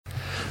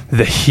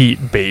the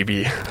heat,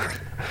 baby.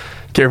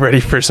 Get ready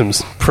for some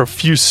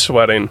profuse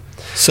sweating.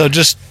 So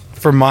just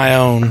for my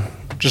own,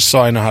 just so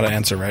I know how to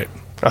answer right.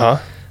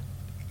 Uh-huh.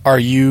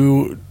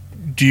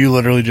 Do you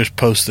literally just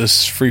post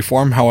this free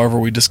form however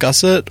we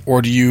discuss it?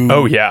 Or do you...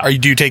 Oh, yeah.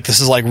 Do you take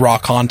this as like raw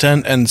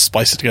content and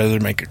splice it together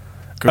to make it...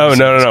 Oh,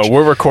 no.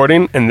 We're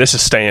recording, and this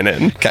is staying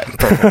in. Okay,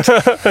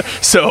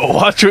 perfect. So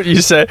watch what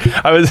you say.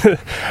 I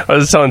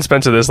was telling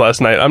Spencer this last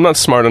night. I'm not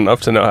smart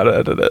enough to know how to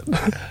edit it.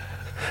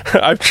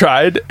 I've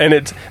tried, and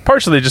it's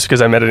partially just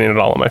because I'm editing it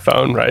all on my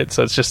phone, right?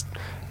 So it's just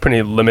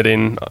pretty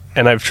limiting.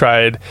 And I've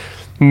tried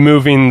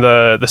moving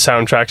the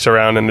soundtracks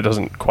around, and it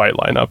doesn't quite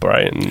line up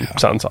right, and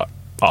sounds awful.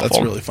 That's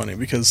really funny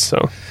because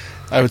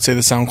I would say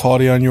the sound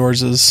quality on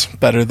yours is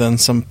better than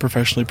some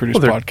professionally produced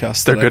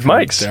podcasts. They're good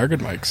mics. They are good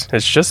mics.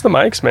 It's just the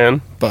mics,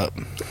 man. But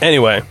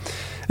anyway,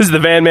 this is the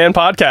Van Man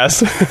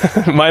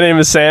Podcast. My name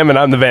is Sam, and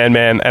I'm the Van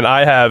Man, and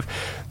I have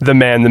the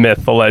man, the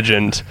myth, the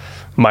legend,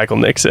 Michael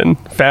Nixon,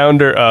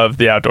 founder of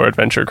the Outdoor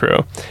Adventure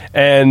Crew,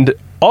 and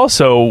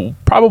also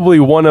probably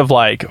one of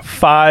like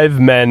 5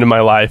 men in my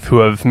life who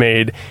have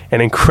made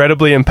an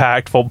incredibly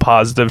impactful,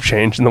 positive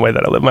change in the way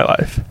that I live my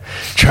life.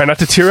 Try not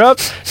to tear up.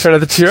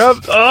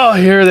 Oh,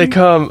 here they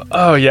come.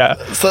 Oh, yeah.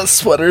 Is that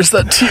sweaters,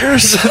 that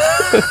tears?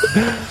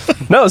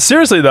 No,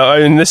 seriously, though.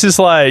 I mean, this is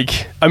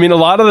like... I mean, a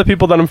lot of the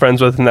people that I'm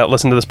friends with and that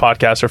listen to this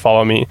podcast or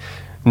follow me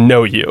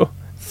know you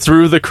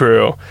through the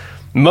crew.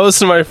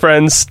 Most of my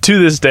friends to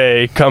this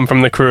day come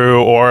from the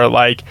crew, or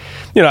like,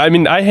 you know, I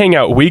mean, I hang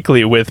out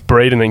weekly with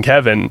Braden and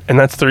Kevin, and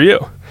that's through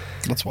you.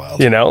 That's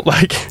wild. You know,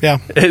 like, yeah,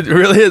 it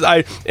really is.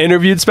 I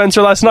interviewed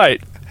Spencer last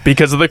night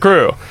because of the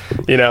crew,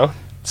 you know?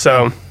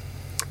 So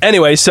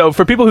anyway, so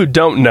for people who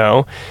don't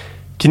know,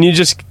 can you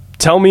just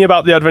tell me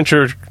about the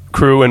Adventure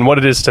Crew and what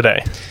it is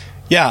today?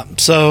 Yeah.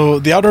 So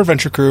the Outdoor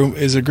Adventure Crew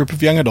is a group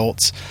of young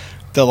adults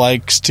that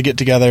likes to get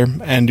together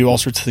and do all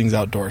sorts of things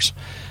outdoors.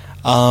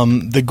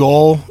 The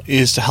goal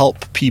is to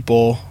help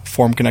people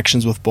form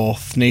connections with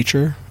both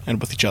nature and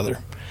with each other.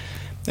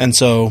 And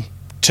so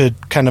to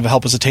kind of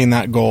help us attain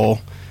that goal,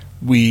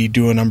 we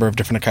do a number of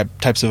different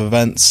types of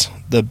events.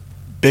 The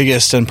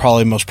biggest and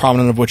probably most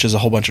prominent of which is a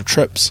whole bunch of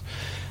trips.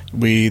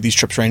 These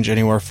trips range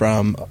anywhere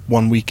from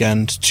one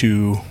weekend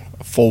to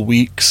full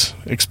weeks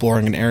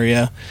exploring an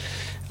area,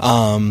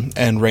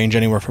 and range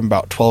anywhere from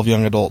about 12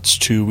 young adults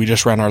to, we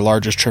just ran our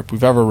largest trip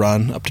we've ever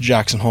run up to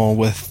Jackson Hole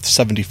with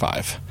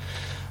 75.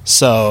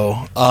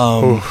 So,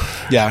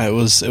 yeah, it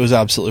was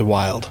absolutely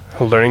wild.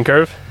 A learning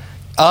curve?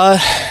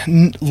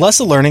 Less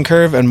a learning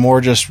curve and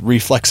more just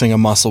reflexing a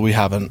muscle we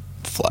haven't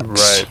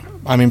flexed. Right.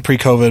 I mean,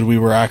 pre-COVID, we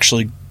were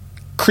actually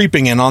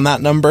creeping in on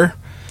that number.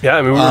 Yeah,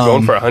 I mean, we were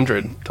going for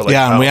 100 to Lake Powell.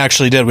 Yeah, and we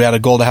actually did. We had a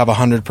goal to have a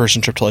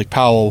 100-person trip to Lake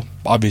Powell,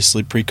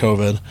 obviously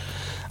pre-COVID.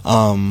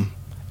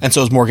 And so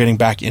it was more getting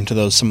back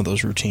into some of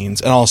those routines,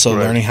 and also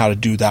learning how to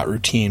do that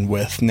routine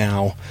with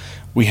now...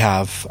 We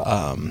have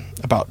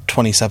about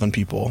 27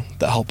 people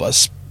that help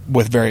us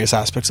with various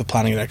aspects of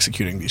planning and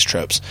executing these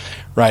trips,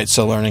 right?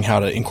 So learning how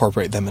to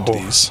incorporate them into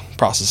these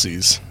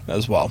processes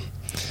as well.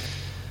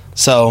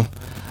 So,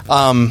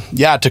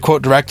 yeah, to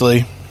quote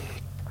directly,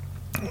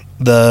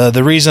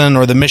 the reason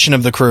or the mission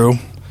of the crew,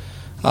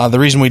 the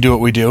reason we do what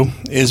we do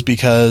is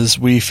because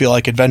we feel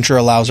like adventure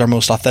allows our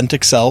most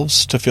authentic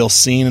selves to feel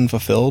seen and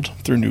fulfilled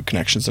through new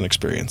connections and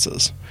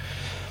experiences.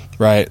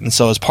 Right. And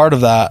so as part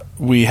of that,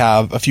 we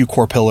have a few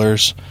core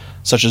pillars,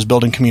 such as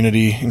building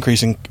community,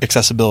 increasing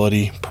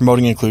accessibility,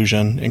 promoting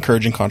inclusion,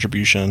 encouraging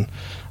contribution,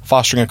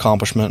 fostering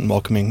accomplishment, and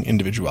welcoming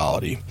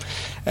individuality.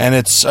 And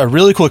it's a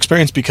really cool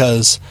experience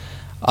because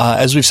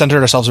as we've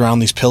centered ourselves around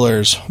these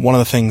pillars, one of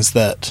the things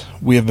that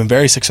we have been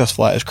very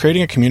successful at is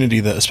creating a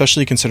community that,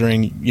 especially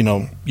considering, you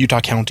know,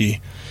 Utah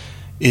County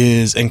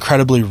is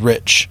incredibly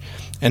rich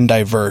and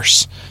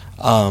diverse.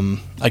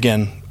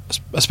 Again,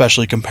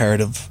 especially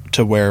comparative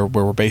to where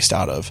we're based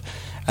out of.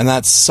 And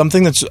that's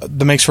something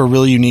that makes for a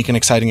really unique and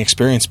exciting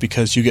experience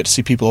because you get to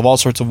see people of all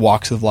sorts of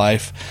walks of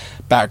life,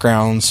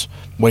 backgrounds,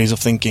 ways of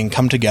thinking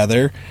come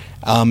together.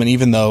 And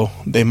even though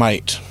they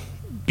might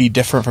be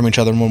different from each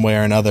other in one way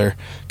or another,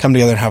 come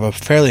together and have a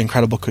fairly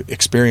incredible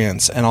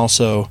experience and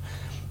also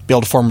be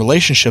able to form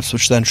relationships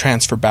which then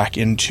transfer back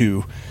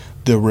into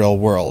the real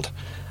world.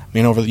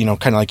 I mean,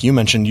 kind of like you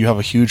mentioned, you have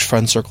a huge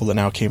friend circle that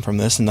now came from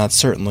this, and that's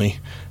certainly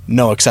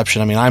no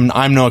exception. I mean,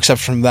 I'm no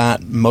exception from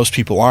that. Most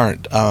people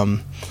aren't.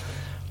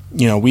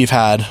 We've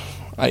had,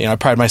 I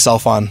pride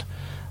myself on,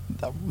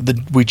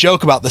 we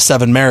joke about the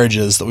 7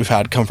 marriages that we've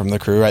had come from the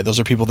crew, right? Those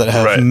are people that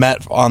have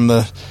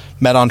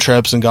met on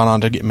trips and gone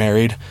on to get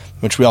married,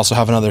 which we also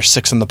have another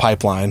 6 in the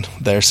pipeline.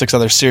 There are 6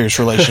 other serious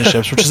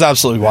relationships, which is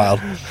absolutely wild.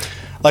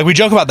 Like, we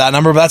joke about that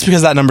number, but that's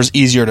because that number is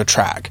easier to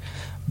track.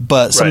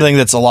 But something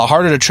that's a lot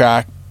harder to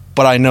track,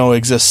 but I know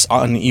exists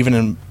on even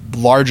in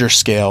larger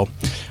scale,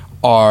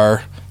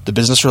 are the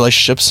business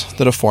relationships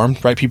that have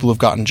formed, right? People who've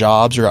gotten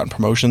jobs or gotten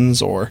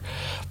promotions or,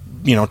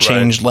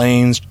 changed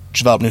lanes,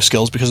 developed new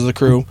skills because of the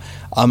crew.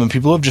 And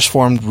people who have just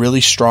formed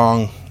really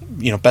strong,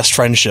 best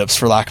friendships,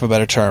 for lack of a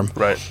better term,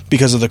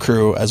 because of the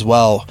crew as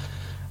well.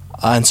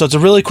 And so it's a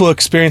really cool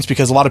experience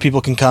because a lot of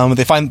people can come.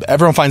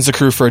 Everyone finds the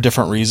crew for a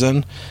different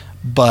reason,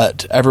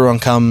 but everyone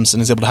comes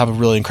and is able to have a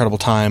really incredible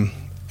time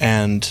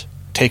and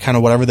take kind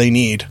of whatever they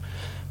need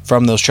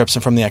from those trips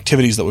and from the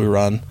activities that we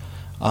run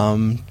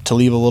to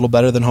leave a little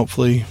better than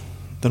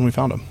we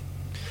found them.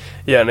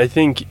 Yeah, and I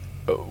think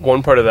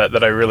one part of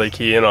that I really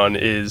key in on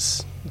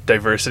is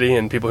diversity,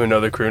 and people who know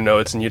the crew know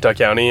it's in Utah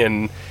County.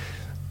 And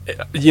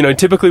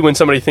typically when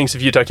somebody thinks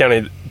of Utah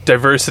County,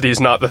 diversity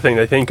is not the thing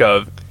they think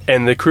of,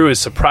 and the crew is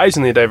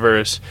surprisingly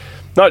diverse,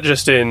 not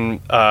just in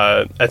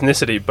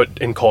ethnicity but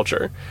in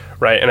culture,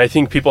 right? And I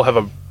think people have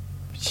a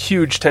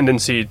huge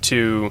tendency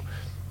to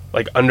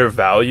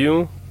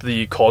undervalue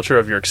the culture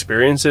of your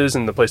experiences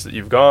and the place that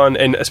you've gone,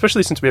 and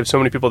especially since we have so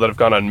many people that have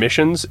gone on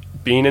missions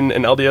being in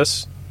an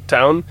LDS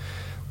town.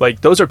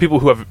 Those are people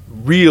who have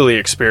really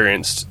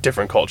experienced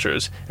different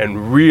cultures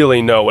and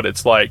really know what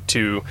it's like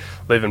to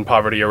live in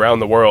poverty around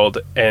the world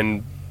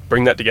and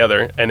bring that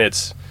together. And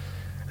it's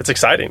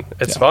exciting.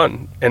 It's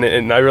fun.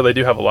 And I really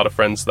do have a lot of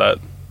friends that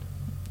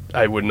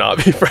I would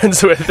not be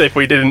friends with if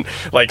we didn't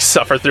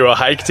suffer through a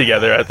hike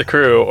together at the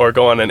crew or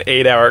go on an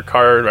 8-hour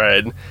car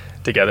ride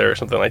together or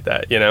something like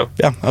that, Yeah,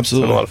 absolutely. It's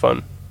been a lot of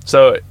fun.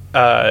 So,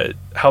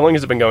 how long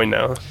has it been going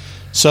now?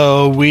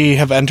 So we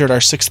have entered our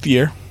 6th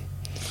year.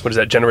 What is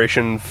that,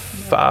 generation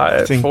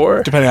 5,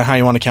 4? Depending on how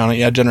you want to count it,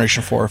 yeah,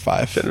 generation 4 or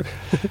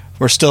 5.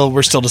 We're still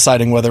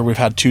deciding whether we've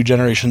had 2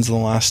 generations in the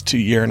last 2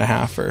 year and a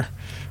half or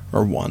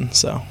 1.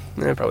 So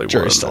probably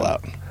jury's still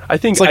out. I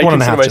think it's I one consider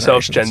and a half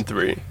myself generations.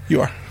 Gen 3.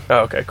 You are. Oh,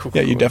 okay, cool.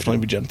 Yeah, you'd definitely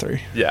be Gen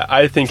 3. Yeah,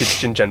 I think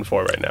it's in Gen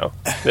 4 right now.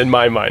 In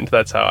my mind,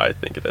 that's how I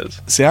think it is.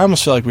 See, I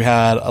almost feel like we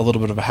had a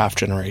little bit of a half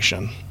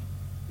generation.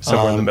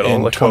 Somewhere in the middle.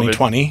 In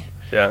 2020. COVID.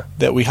 Yeah.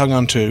 That we hung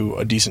on to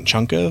a decent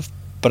chunk of,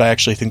 but I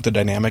actually think the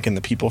dynamic and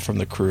the people from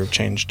the crew have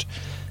changed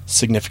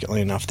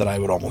significantly enough that I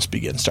would almost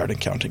starting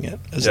counting it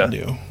as a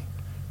new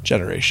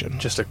generation.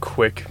 Just a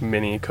quick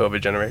mini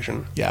COVID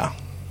generation. Yeah.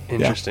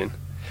 Interesting. Yeah.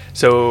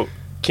 So,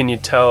 can you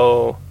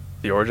tell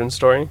the origin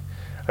story?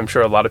 I'm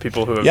sure a lot of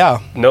people who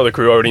know the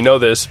crew already know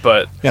this,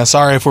 but... Yeah,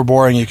 sorry if we're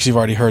boring you because you've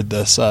already heard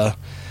this.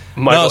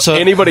 Michael,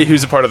 anybody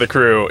who's a part of the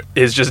crew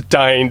is just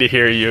dying to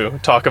hear you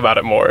talk about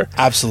it more.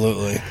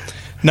 Absolutely.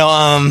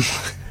 No,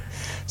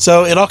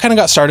 so it all kind of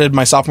got started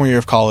my sophomore year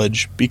of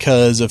college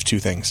because of 2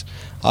 things.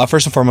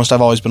 First and foremost,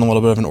 I've always been a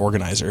little bit of an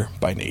organizer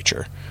by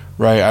nature,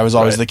 right? I was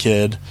always the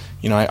kid.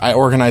 I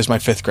organized my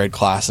 5th grade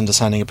class into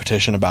signing a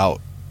petition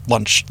about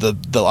lunch, the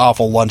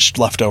awful lunch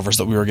leftovers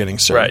that we were getting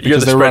served. Right,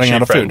 because they're running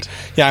out of friend. food.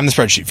 Yeah, I'm the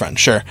spreadsheet friend,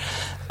 sure.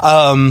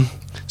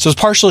 So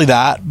it's partially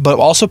that, but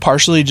also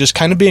partially just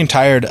kind of being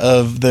tired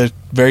of the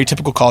very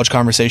typical college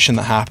conversation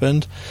that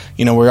happened.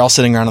 We're all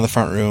sitting around in the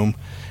front room,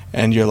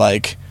 and you're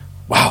like,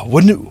 wow,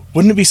 wouldn't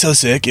it be so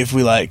sick if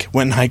we went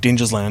and hiked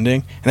Angel's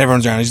Landing? And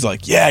everyone's around, he's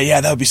like,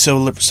 yeah, that would be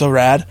so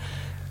rad.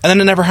 And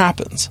then it never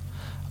happens.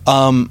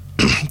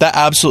 That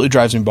absolutely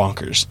drives me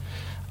bonkers.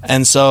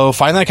 And so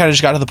finally I kind of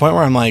just got to the point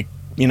where I'm like,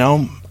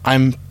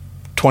 I'm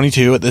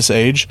 22 at this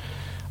age.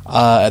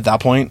 At that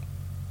point,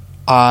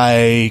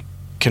 I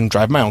can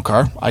drive my own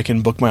car. I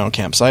can book my own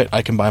campsite.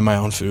 I can buy my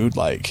own food.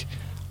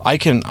 I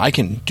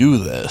can do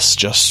this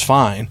just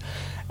fine.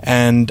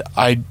 And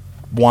I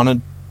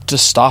wanted to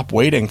stop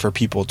waiting for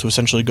people to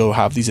essentially go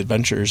have these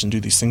adventures and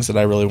do these things that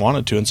I really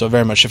wanted to. And so it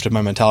very much shifted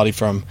my mentality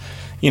from,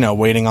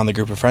 waiting on the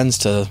group of friends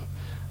to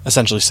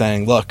essentially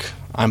saying, look,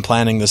 I'm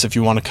planning this. If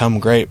you want to come,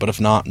 great. But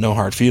if not, no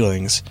hard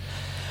feelings.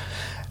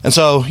 And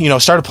so,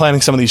 started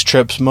planning some of these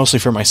trips mostly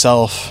for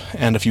myself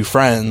and a few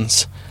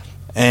friends.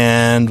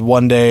 And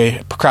one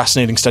day,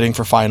 procrastinating studying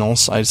for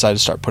finals, I decided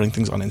to start putting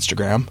things on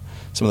Instagram.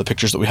 Some of the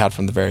pictures that we had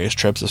from the various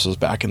trips. This was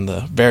back in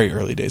the very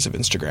early days of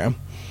Instagram.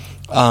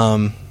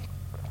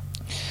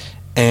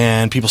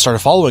 And people started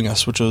following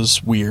us, which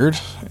was weird.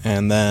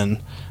 And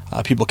then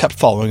people kept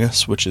following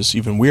us, which is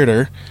even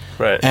weirder.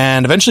 Right.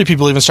 And eventually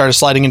people even started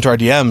sliding into our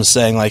DMs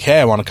saying hey,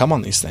 I want to come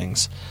on these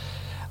things.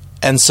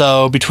 And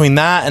so between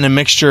that and a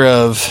mixture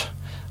of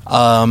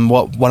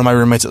what one of my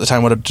roommates at the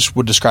time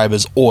would describe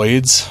as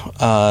OIDs,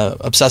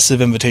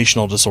 obsessive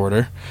invitational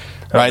disorder,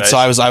 right? Nice. So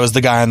I was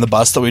the guy on the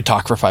bus that we'd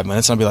talk for 5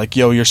 minutes and I'd be like,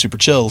 yo, you're super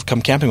chill.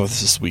 Come camping with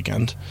us this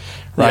weekend,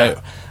 right?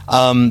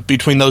 Yeah.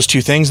 Between those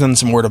 2 things and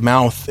some word of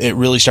mouth, it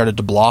really started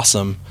to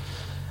blossom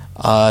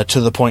to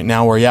the point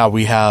now where,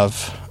 we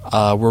have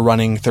we're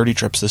running 30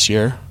 trips this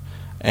year,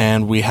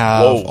 and we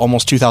have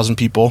almost 2,000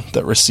 people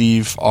that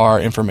receive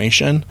our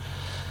information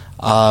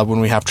when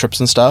we have trips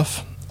and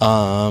stuff.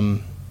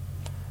 And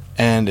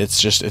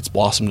it's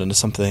blossomed into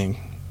something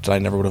that I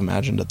never would have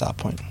imagined at that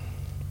point.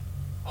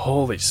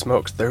 Holy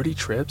smokes, 30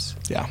 trips?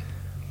 Yeah.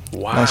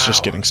 Wow. That's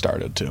just getting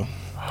started, too.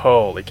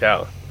 Holy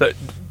cow.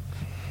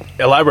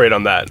 Elaborate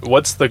on that.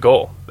 What's the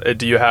goal?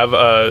 Do you have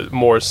a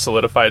more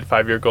solidified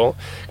 5-year goal?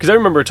 Because I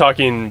remember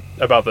talking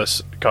about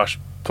this,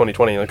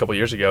 2020, a couple of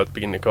years ago at the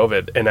beginning of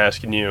COVID, and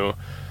asking you,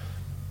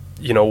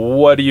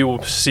 what do you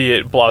see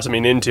it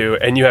blossoming into?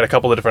 And you had a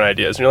couple of different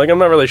ideas. And you're like, I'm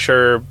not really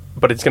sure,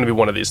 but it's going to be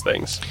one of these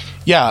things.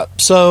 Yeah,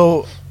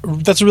 so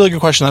that's a really good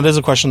question. That is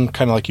a question,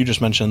 kind of like you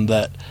just mentioned,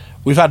 that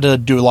we've had to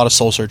do a lot of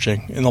soul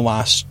searching in the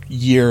last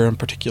year in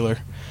particular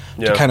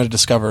to kind of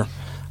discover.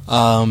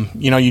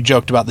 You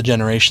joked about the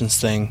generations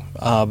thing,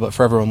 but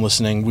for everyone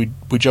listening,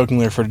 we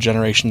jokingly refer to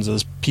generations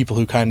as people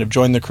who kind of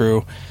join the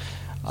crew,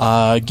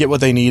 get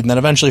what they need, and then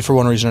eventually, for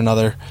one reason or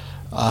another,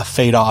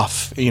 fade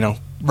off,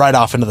 right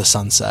off into the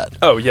sunset.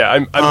 Oh, yeah.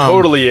 I'm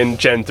totally in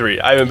Gen 3.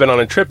 I haven't been on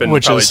a trip in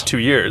probably 2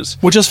 years.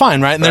 Which is fine,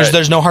 right? And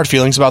there's no hard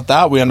feelings about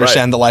that. We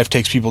understand that life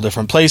takes people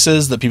different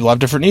places, that people have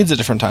different needs at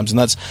different times, and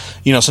that's,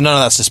 so none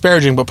of that's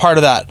disparaging, but part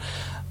of that,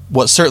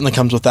 what certainly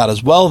comes with that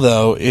as well,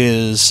 though,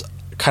 is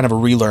kind of a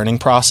relearning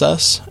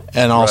process,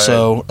 and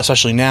also,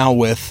 especially now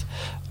with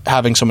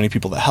having so many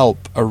people that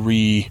help, a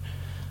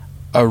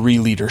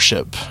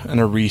re-leadership and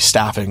a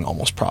re-staffing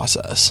almost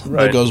process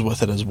that goes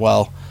with it as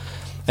well.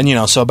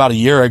 And, so about a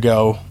year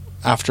ago,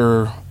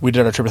 after we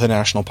did our trip to the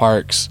national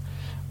parks,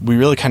 we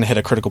really kind of hit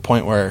a critical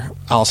point where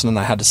Allison and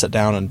I had to sit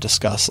down and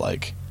discuss,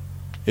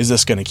 is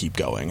this going to keep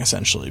going,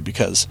 essentially?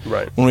 Because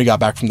when we got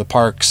back from the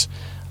parks,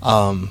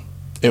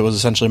 it was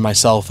essentially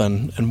myself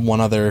and one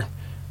other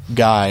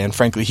guy, and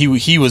frankly,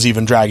 he was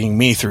even dragging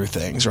me through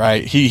things,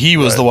 right? He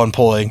was the one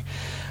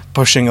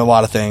pushing a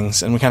lot of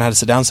things, and we kind of had to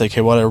sit down and say,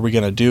 okay, what are we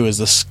going to do? Is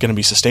this going to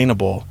be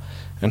sustainable?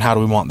 And how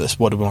do we want this?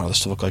 What do we want this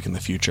to look like in the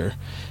future?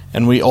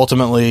 And we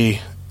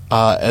ultimately,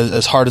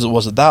 as hard as it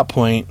was at that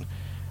point,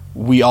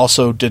 we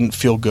also didn't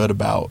feel good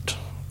about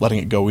letting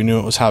it go. We knew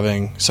it was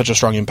having such a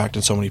strong impact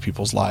in so many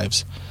people's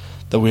lives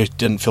that we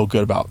didn't feel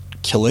good about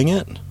killing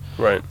it.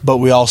 Right. But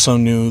we also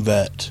knew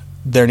that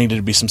there needed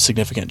to be some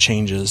significant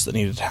changes that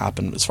needed to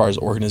happen as far as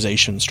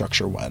organization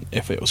structure went,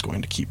 if it was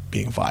going to keep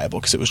being viable,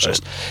 because it was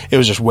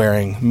just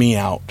wearing me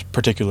out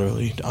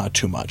particularly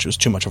too much. It was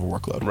too much of a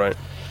workload. Right.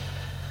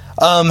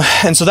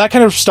 And so that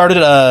kind of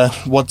started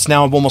what's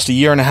now almost a 1.5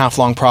 year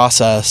long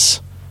process,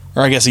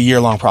 or I guess a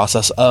year long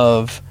process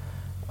of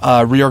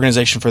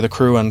reorganization for the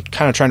crew, and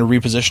kind of trying to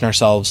reposition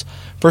ourselves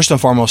first and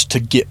foremost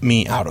to get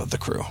me out of the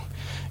crew.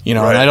 And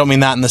I don't mean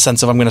that in the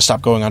sense of I'm going to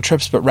stop going on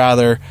trips, but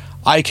rather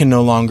I can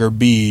no longer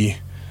be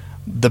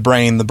the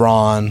brain, the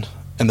brawn,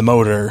 and the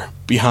motor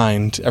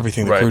behind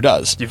everything the crew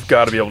does. You've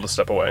got to be able to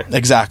step away.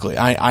 Exactly.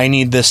 I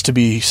need this to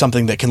be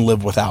something that can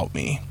live without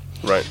me.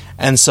 Right.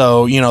 And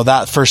so,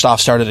 that first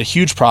off started a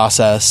huge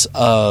process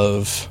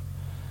of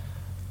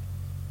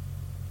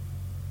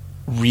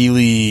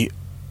really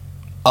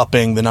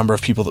upping the number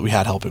of people that we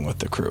had helping with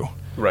the crew.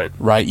 Right.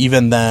 Right.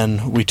 Even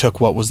then, we took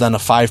what was then a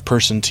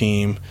 5-person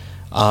team,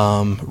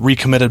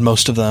 recommitted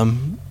most of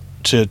them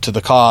to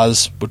the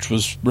cause, which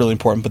was really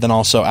important, but then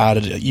also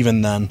added,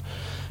 even then,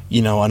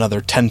 another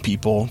 10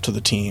 people to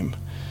the team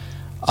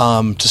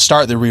to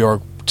start the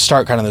reorg,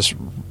 start kind of this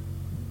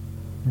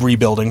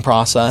rebuilding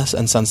process.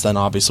 And since then,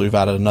 obviously, we've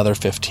added another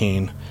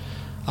 15,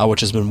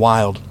 which has been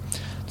wild.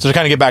 So to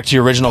kind of get back to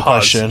your original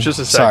question, just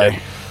a second.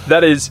 Sorry.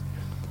 That is,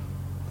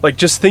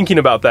 just thinking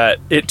about that,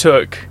 it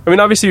took,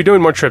 obviously you're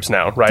doing more trips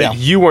now, right? Yeah.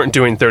 You weren't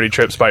doing 30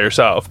 trips by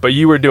yourself, but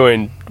you were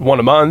doing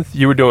one a month.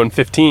 You were doing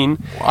 15.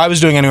 I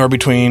was doing anywhere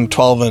between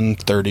 12 and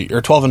 30,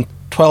 or 12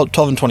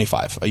 and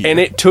 25 a year. And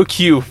it took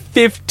you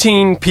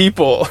 15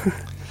 people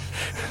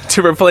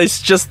to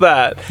replace just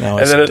that. No,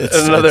 and then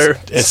another...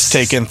 It's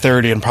taken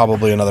 30 and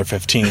probably another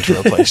 15 to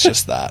replace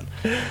just that.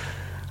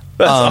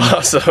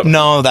 That's awesome.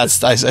 No, I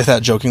say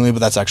that jokingly, but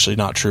that's actually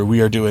not true.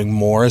 We are doing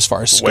more as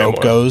far as scope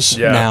goes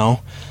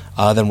now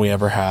than we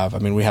ever have.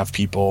 We have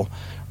people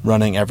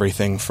running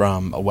everything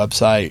from a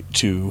website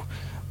to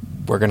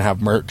we're going to have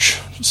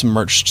some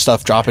merch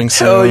stuff dropping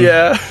soon. Hell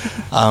yeah.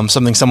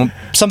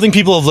 Something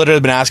people have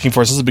literally been asking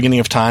for since the beginning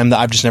of time that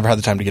I've just never had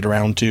the time to get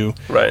around to.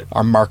 Right.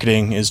 Our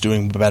marketing is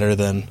doing better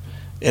than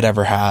it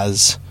ever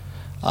has,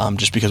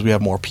 just because we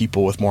have more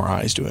people with more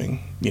eyes doing,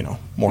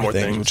 more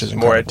things, which is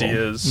incredible. More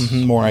ideas.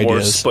 Mm-hmm, more ideas.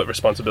 More split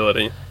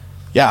responsibility.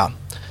 Yeah.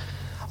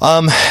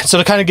 So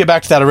to kind of get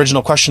back to that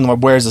original question,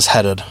 where is this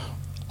headed?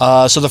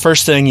 So the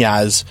first thing,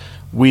 is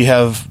we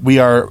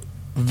are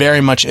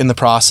very much in the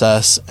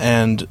process,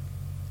 and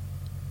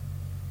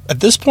at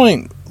this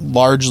point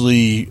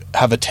largely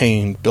have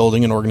attained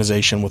building an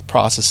organization with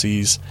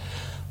processes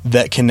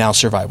that can now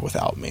survive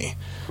without me.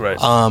 Right.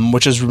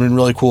 Which has been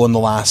really cool in the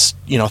last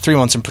 3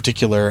 months in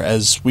particular,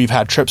 as we've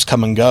had trips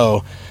come and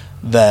go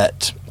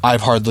that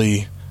I've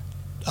hardly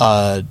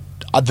the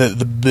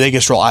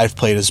biggest role I've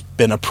played has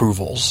been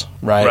approvals,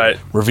 right?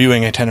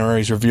 Reviewing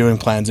itineraries, reviewing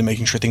plans, and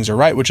making sure things are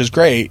right, which is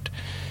great,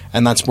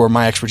 and that's where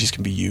my expertise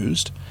can be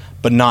used,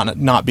 but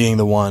not being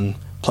the one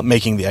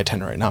making the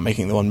itinerary, not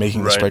making the one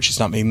making the spreadsheets,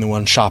 not being the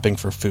one shopping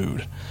for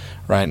food,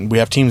 right? And we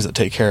have teams that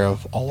take care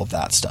of all of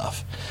that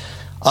stuff.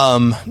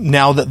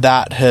 Now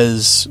that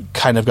has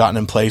kind of gotten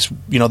in place,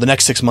 the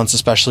next 6 months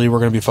especially, we're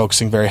going to be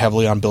focusing very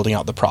heavily on building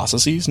out the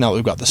processes. Now that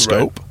we've got the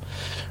scope,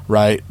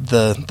 right?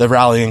 The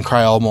rallying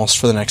cry almost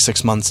for the next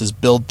 6 months is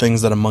build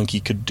things that a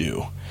monkey could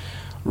do,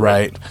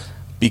 right?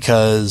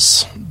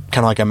 Because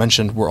kind of like I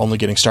mentioned, we're only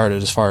getting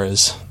started as far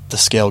as the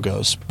scale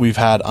goes. We've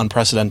had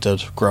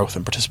unprecedented growth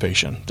and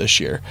participation this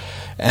year.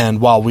 And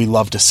while we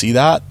love to see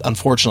that,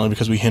 unfortunately,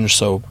 because we hinge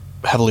so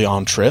heavily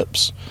on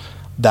trips,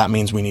 that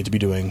means we need to be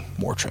doing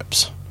more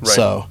trips. Right.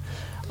 So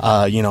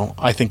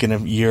I think in a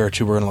year or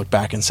two we're going to look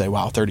back and say,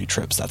 wow, 30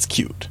 trips, that's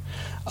cute.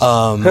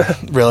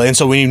 Really. And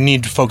so we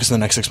need to focus in the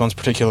next 6 months,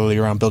 particularly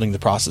around building the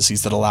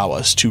processes that allow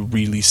us to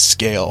really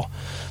scale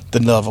the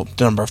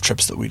number of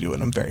trips that we do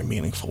in a very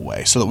meaningful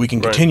way, so that we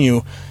can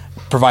continue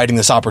providing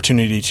this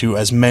opportunity to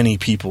as many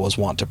people as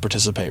want to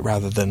participate,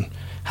 rather than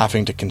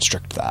having to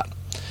constrict that.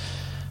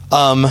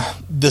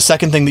 The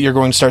second thing that you're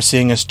going to start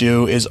seeing us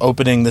do is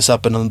opening this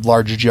up in a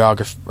larger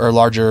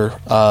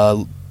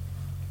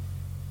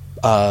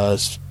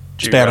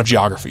span of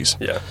geographies.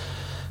 Yeah.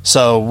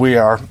 So we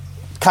are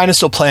kind of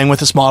still playing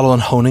with this model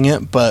and honing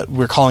it, but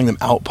we're calling them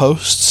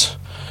outposts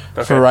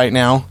for right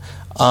now.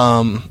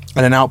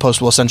 And an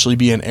outpost will essentially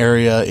be an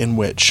area in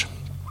which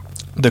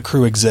the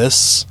crew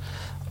exists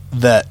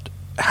that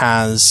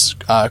has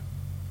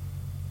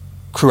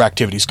crew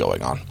activities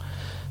going on.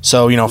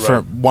 So,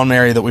 for one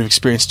area that we've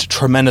experienced a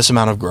tremendous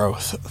amount of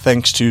growth,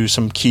 thanks to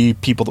some key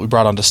people that we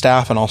brought onto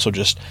staff, and also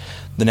just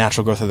the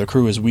natural growth of the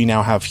crew, is we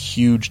now have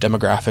huge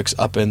demographics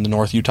up in the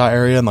North Utah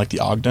area and like the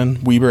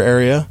Ogden, Weber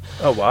area.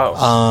 Oh,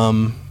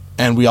 wow.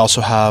 And we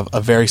also have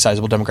a very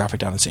sizable demographic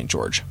down in St.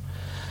 George.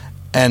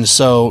 And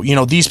so,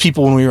 these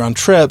people, when we were on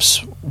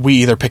trips, we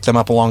either pick them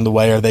up along the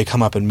way or they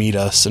come up and meet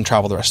us and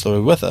travel the rest of the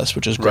way with us,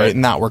 which is great,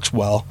 and that works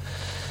well.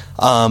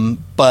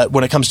 But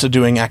when it comes to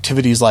doing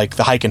activities like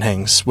the hike and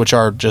hangs, which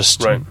are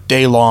just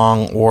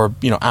day-long or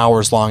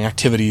hours-long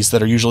activities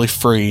that are usually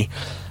free,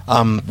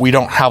 we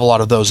don't have a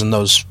lot of those in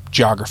those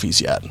geographies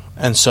yet.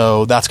 And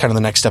so that's kind of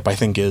the next step, I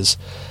think, is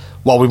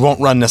while we won't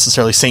run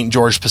necessarily St.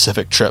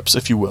 George-specific trips,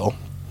 if you will,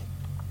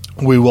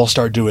 we will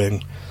start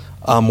doing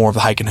more of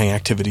the hike and hang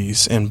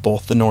activities in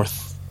both the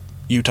North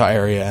Utah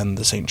area and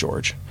the St.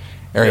 George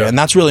area. And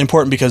that's really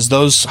important because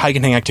those hike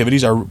and hang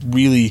activities are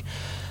really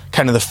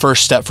kind of the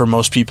first step for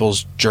most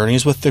people's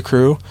journeys with the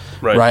crew,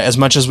 right? As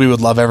much as we would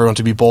love everyone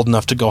to be bold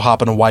enough to go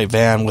hop in a white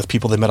van with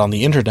people they met on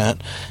the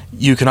internet,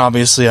 you can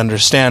obviously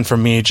understand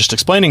from me just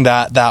explaining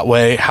that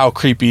way how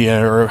creepy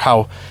or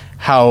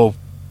how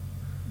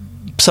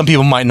some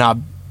people might not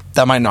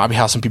be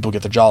how some people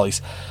get their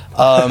jollies.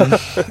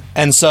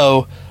 And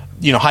so,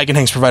 hike and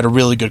hangs provide a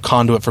really good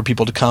conduit for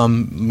people to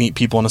come meet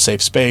people in a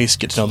safe space,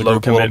 get to know the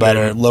group a little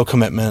better, low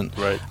commitment,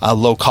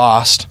 low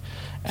cost,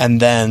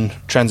 and then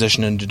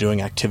transition into doing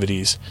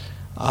activities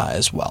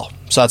as well.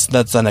 So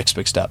that's the next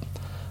big step.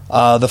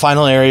 The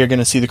final area you're going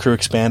to see the crew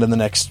expand in the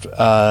next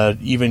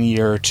even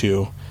year or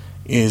two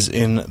is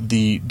in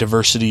the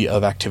diversity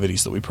of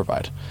activities that we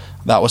provide.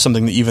 That was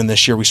something that even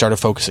this year we started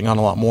focusing on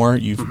a lot more.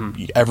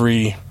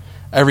 Every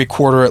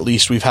quarter at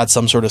least we've had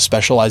some sort of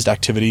specialized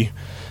activity.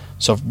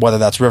 So whether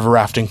that's river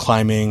rafting,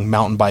 climbing,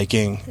 mountain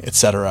biking,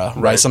 etc.,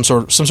 right? Some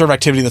sort of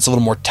activity that's a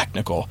little more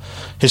technical.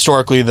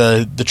 Historically,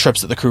 the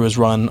trips that the crew has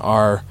run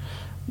are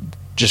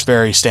just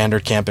very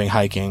standard camping,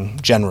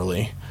 hiking,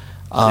 generally.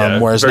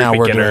 Whereas now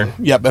we're doing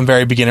and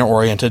very beginner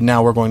oriented.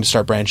 Now we're going to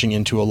start branching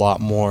into a lot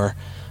more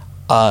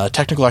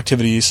technical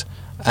activities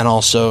and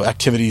also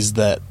activities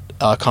that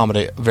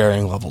accommodate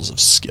varying levels of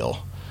skill,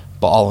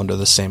 but all under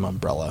the same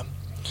umbrella.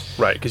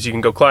 Right, because you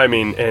can go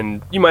climbing,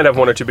 and you might have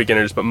one or two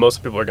beginners, but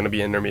most people are going to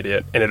be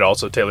intermediate, and it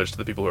also tailors to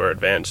the people who are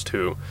advanced,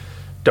 who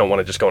don't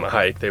want to just go on a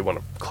hike, they want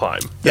to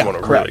climb. They want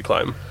to really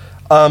climb.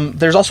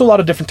 There's also a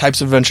lot of different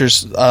types of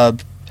adventures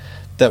that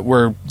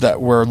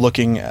we're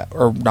looking at,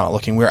 or not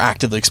looking, we're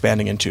actively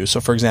expanding into. So,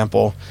 for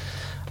example,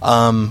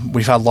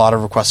 we've had a lot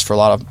of requests for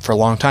a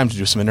long time to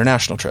do some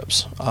international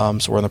trips. So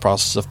we're in the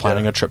process of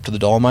planning a trip to the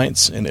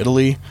Dolomites in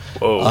Italy,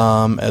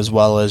 as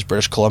well as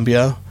British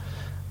Columbia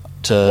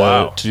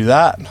to do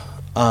that.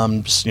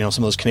 Some of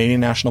those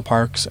Canadian national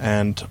parks,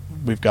 and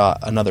we've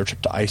got another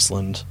trip to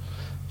Iceland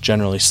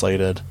generally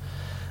slated.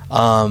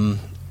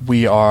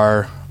 We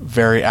are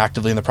very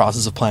actively in the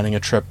process of planning a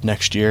trip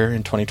next year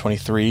in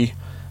 2023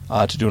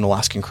 to do an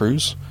Alaskan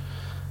cruise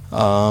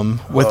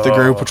with the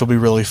group, which will be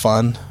really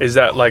fun. Is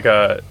that like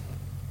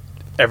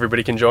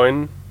everybody can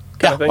join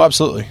kind of thing? Oh,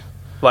 absolutely.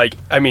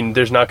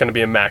 There's not going to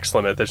be a max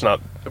limit.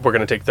 We're going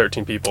to take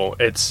 13 people.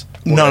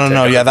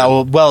 No. Yeah, that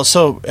will. Well,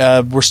 so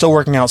we're still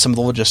working out some of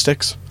the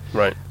logistics.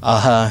 Right.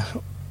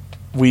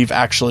 We've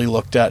actually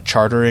looked at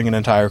chartering an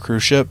entire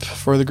cruise ship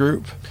for the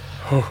group.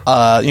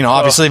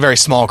 Obviously a very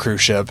small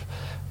cruise ship,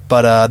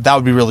 but that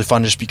would be really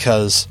fun just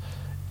because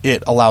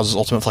it allows us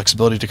ultimate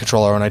flexibility to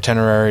control our own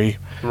itinerary.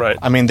 Right.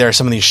 There are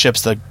some of these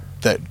ships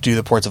that do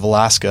the ports of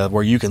Alaska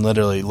where you can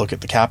literally look at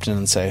the captain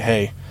and say,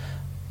 hey,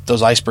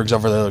 those icebergs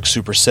over there look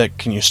super sick.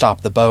 Can you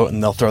stop the boat?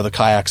 And they'll throw the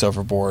kayaks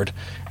overboard,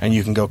 and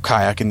you can go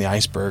kayak in the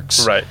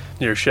icebergs. Right.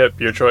 Your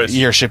ship, your choice.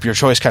 Your ship, your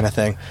choice kind of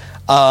thing.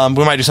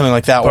 We might do something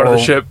like that. Part of the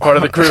ship, part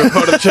of the crew,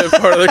 part of the ship,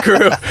 part of the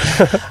crew.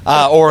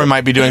 Or we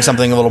might be doing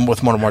something a little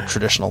with one of more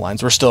traditional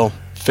lines. We're still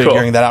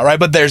figuring that out, right?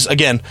 But there's,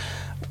 again,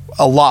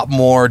 a lot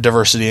more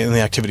diversity in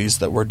the activities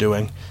that we're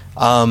doing.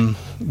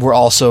 We're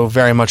also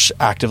very much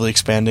actively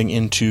expanding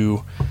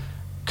into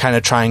kind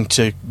of trying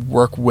to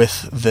work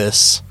with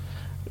this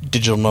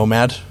digital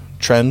nomad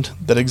trend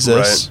that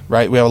exists,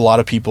 right? We have a lot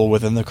of people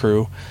within the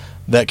crew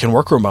that can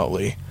work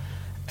remotely.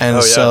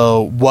 And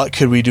so what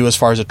could we do as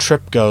far as a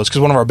trip goes?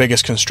 Because one of our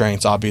biggest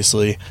constraints,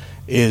 obviously,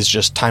 is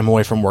just time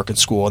away from work and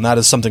school. And that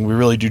is something we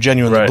really do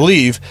genuinely Right.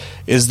 believe,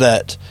 is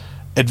that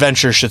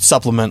adventure should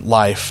supplement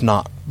life,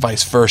 not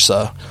vice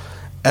versa.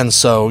 And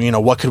so,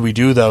 what could we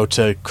do, though,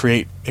 to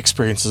create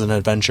experiences and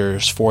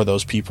adventures for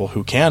those people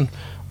who can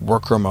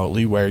work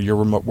remotely, where you're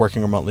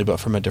working remotely but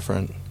from a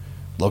different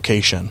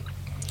location?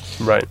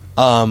 Right.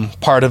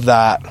 Part of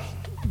that,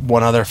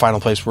 one other final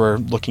place we're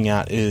looking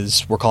at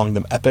is we're calling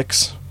them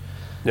epics.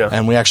 Yeah.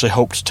 And we actually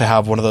hoped to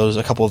have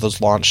a couple of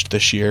those launched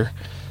this year.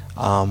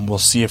 We'll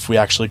see if we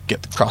actually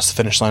get across the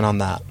finish line on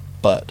that.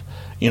 But,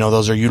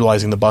 those are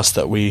utilizing the bus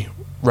that we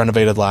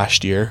renovated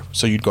last year.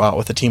 So you'd go out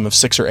with a team of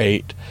 6 or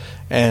 8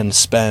 and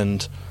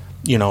spend,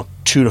 2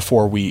 to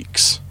 4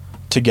 weeks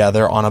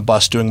together on a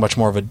bus doing much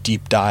more of a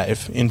deep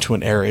dive into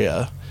an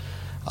area.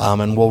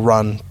 And we'll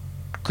run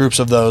groups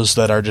of those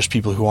that are just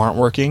people who aren't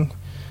working.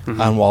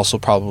 Mm-hmm. And we'll also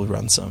probably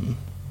run some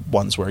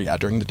ones where,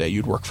 during the day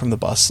you'd work from the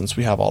bus, since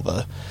we have all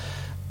the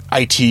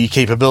IT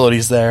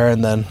capabilities there.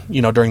 And then,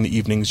 during the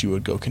evenings you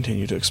would go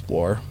continue to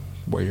explore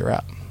where you're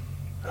at.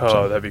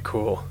 Oh, that'd be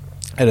cool.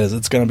 It is.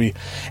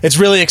 It's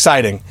really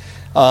exciting.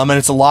 And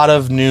it's a lot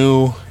of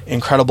new,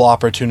 incredible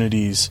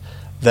opportunities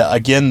that,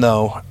 again,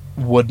 though,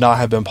 would not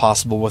have been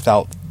possible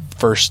without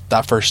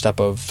that first step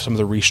of some of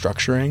the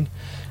restructuring.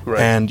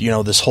 Right. And,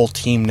 this whole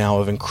team now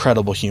of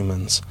incredible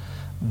humans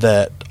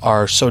that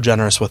are so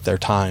generous with their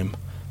time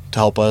to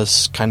help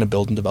us kind of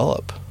build and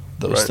develop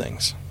those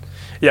things.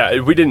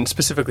 Yeah, we didn't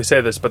specifically say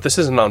this, but this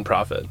is a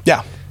nonprofit.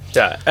 Yeah.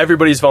 Yeah,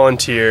 everybody's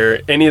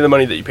volunteer. Any of the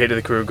money that you pay to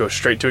the crew goes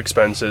straight to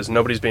expenses.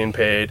 Nobody's being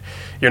paid.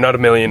 You're not a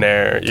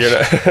millionaire. You're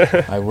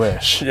not. I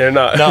wish. You're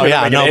not. No,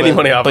 yeah, making any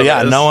money off but of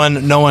yeah, this.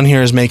 no one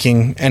here is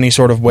making any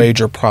sort of wage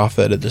or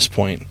profit at this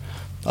point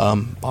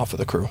off of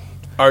the crew.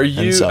 Are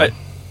you? So,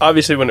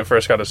 obviously, when it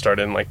first got us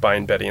started, and like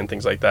buying Betty and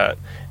things like that,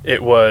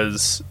 it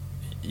was,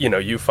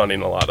 you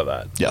funding a lot of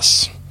that.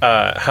 yes.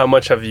 How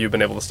much have you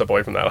been able to step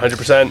away from that?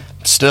 100%?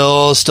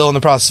 Still in the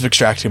process of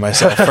extracting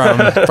myself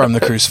from the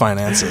crew's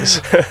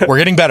finances. We're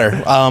getting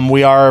better.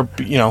 We are,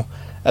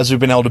 as we've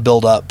been able to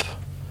build up,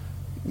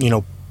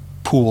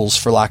 pools,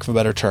 for lack of a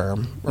better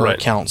term, or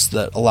accounts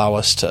that allow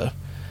us to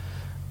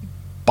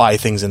buy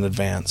things in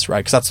advance,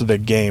 right? Because that's the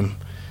big game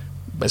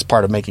as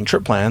part of making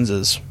trip plans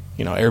is,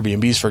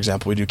 Airbnbs, for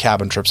example. We do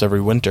cabin trips every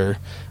winter.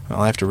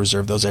 Well, I have to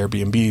reserve those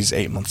Airbnbs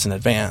 8 months in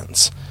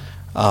advance.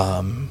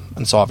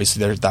 And so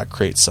obviously that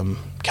creates some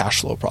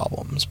cash flow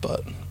problems,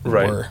 but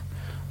we're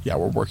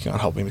working on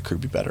helping the crew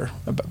be better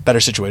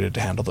situated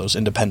to handle those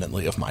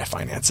independently of my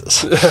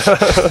finances.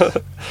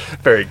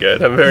 Very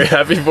good. I'm very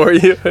happy for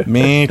you.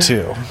 Me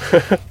too.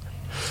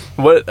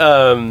 What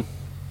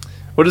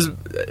is,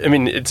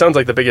 it sounds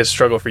like the biggest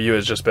struggle for you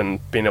has just been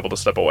being able to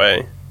step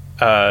away.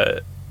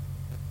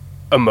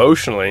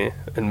 Emotionally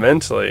and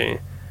mentally,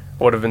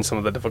 what have been some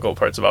of the difficult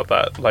parts about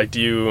that? Like, do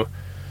you...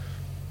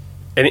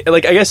 I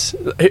guess,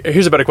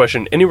 here's a better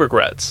question. Any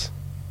regrets?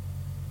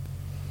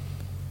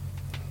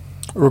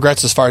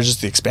 Regrets as far as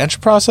just the expansion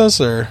process,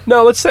 or?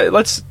 No, let's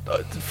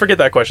forget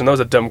that question. That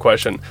was a dumb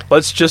question.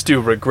 Let's just do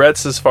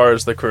regrets as far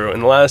as the crew. In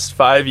the last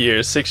 5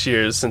 years, 6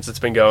 years since it's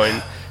been going,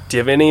 do you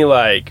have any,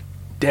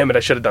 damn it, I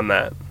should have done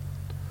that?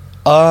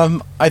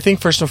 I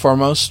think first and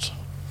foremost,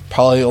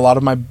 probably a lot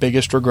of my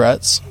biggest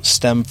regrets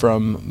stem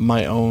from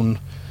my own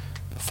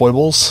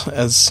foibles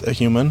as a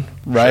human,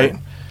 right?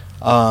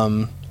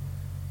 Sure.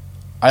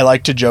 I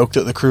like to joke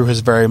that the crew has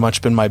very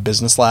much been my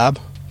business lab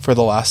for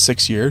the last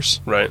 6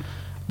 years. Right.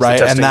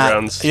 And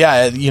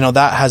that,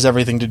 that has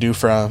everything to do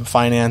from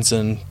finance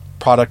and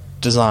product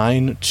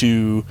design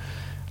to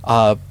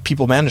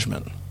people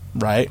management,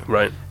 right?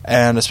 Right.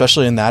 And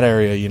especially in that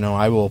area,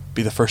 I will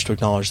be the first to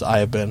acknowledge that I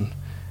have been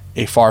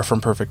a far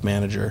from perfect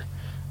manager.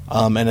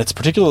 And it's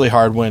particularly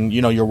hard when,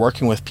 you're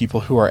working with people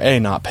who are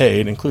not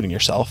paid, including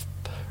yourself,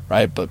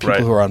 right? But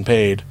people who are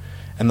unpaid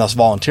and thus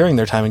volunteering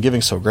their time and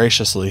giving so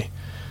graciously.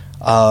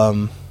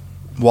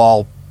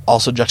 While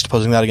also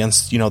juxtaposing that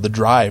against, the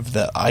drive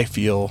that I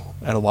feel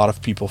and a lot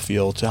of people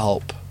feel to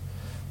help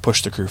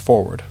push the crew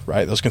forward,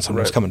 right? Those can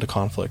sometimes come into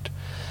conflict.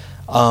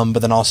 But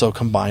then also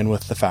combined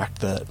with the fact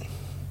that,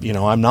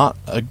 I'm not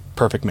a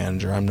perfect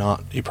manager. I'm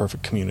not a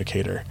perfect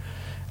communicator.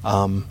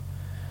 And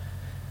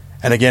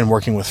again,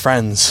 working with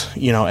friends,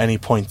 any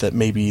point that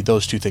maybe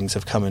those two things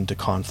have come into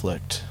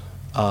conflict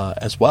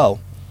as well.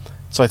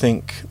 So I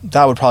think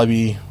that would probably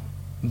be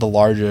the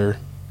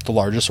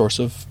largest source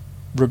of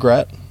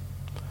regret.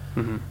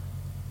 Mm-hmm.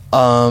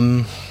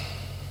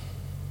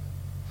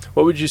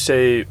 What would you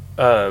say,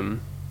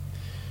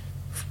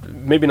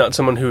 maybe not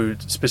someone who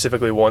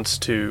specifically wants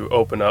to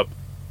open up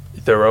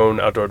their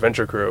own outdoor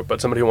adventure crew, but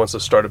somebody who wants to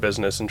start a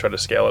business and try to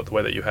scale it the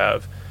way that you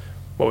have,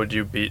 what would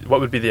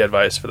be the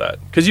advice for that?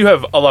 Because you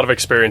have a lot of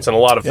experience and a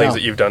lot of things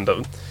that you've done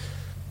to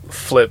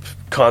flip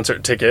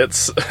concert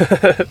tickets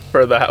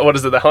for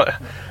the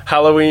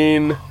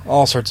Halloween,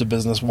 all sorts of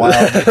business,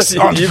 wild.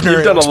 You've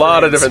done a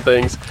lot of different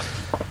things.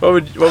 What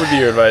would be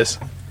your advice?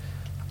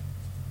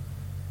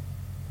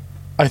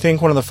 I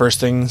think one of the first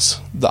things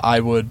that I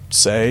would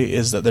say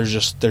is that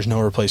there's no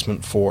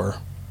replacement for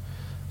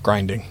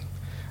grinding.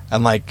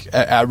 And like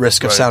at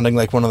risk of Right. sounding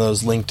like one of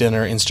those LinkedIn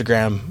or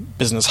Instagram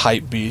business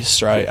hype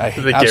beasts, right? I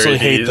The absolutely Gary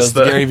hate V's, those,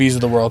 the Gary V's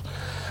of the world.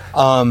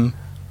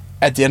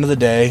 At the end of the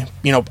day,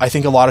 you know, I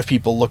think a lot of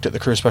people looked at the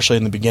crew, especially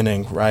in the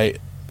beginning, right?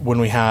 When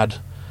we had,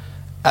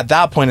 at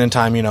that point in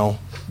time, you know,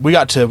 we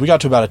got to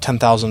about a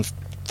 10,000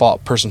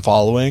 person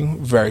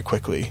following very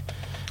quickly,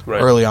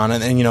 Right. early on.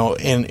 And you know,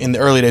 in the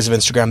early days of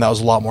Instagram, that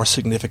was a lot more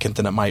significant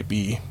than it might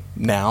be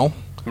now.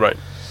 Right.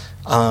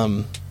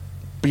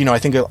 But, you know, I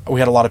think we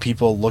had a lot of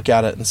people look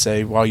at it and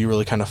say, wow, you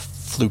really kind of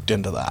fluked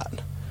into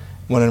that.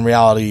 When in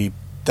reality,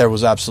 there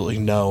was absolutely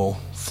no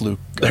fluke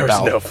There was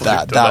about no fluke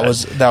that. to That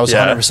that. was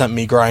Yeah. 100%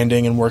 me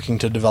grinding and working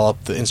to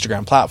develop the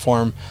Instagram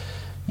platform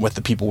with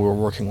the people we were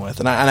working with.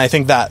 And I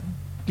think that,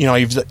 you know, I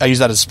use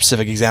that as a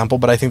specific example,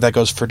 but I think that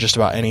goes for just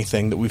about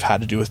anything that we've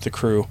had to do with the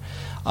crew.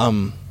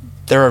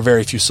 There are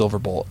very few silver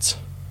bullets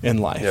in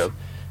life. Yeah.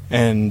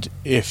 And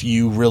if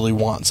you really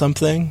want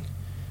something,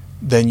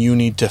 then you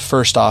need to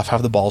first off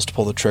have the balls to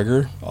pull the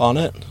trigger on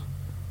it,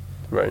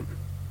 Right.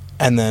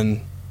 and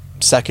then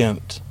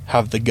second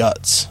have the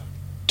guts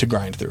to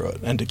grind through it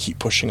and to keep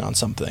pushing on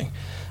something,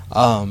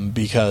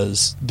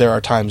 because there are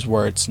times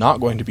where it's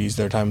not going to be easy.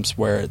 There are times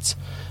where it's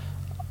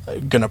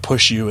going to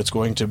push you, it's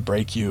going to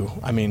break you.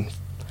 I mean,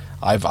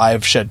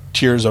 I've shed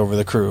tears over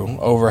the crew,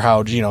 over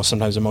how, you know,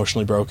 sometimes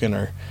emotionally broken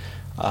or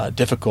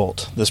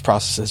difficult this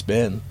process has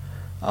been,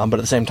 but at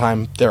the same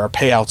time there are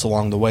payouts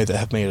along the way that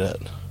have made it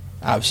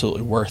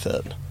absolutely worth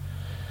it.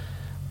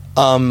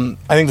 I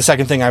think the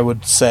second thing I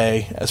would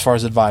say as far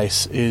as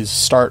advice is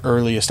start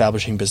early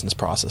establishing business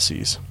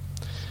processes.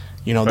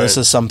 You know, this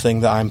Right. is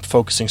something that I'm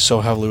focusing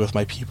so heavily with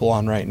my people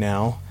on right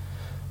now.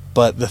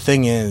 But the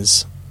thing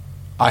is,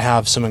 I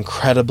have some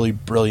incredibly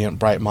brilliant,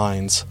 bright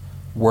minds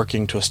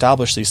working to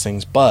establish these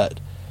things, but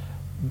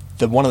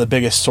one of the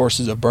biggest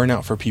sources of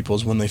burnout for people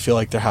is when they feel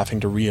like they're having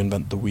to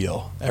reinvent the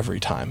wheel every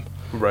time.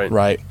 Right.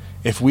 Right?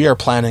 If we are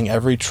planning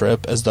every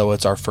trip as though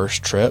it's our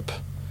first trip,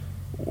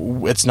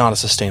 it's not a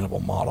sustainable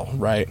model,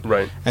 right?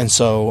 Right. And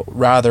so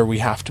rather we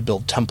have to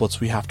build templates,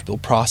 we have to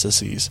build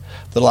processes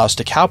that allow us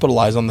to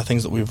capitalize on the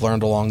things that we've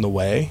learned along the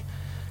way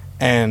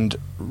and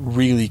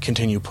really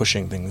continue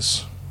pushing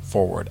things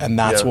forward. And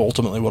that's Yeah.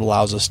 ultimately what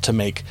allows us to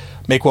make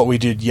what we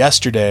did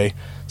yesterday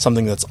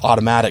something that's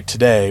automatic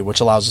today, which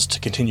allows us to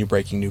continue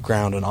breaking new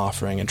ground and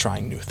offering and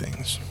trying new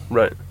things.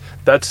 Right.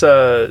 That's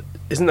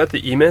isn't that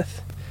the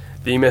E-Myth?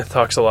 The E-Myth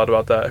talks a lot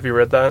about that. Have you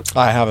read that?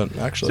 I haven't,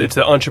 So actually. it's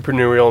the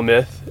entrepreneurial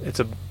myth. It's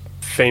a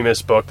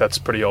famous book that's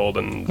pretty old,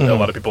 and a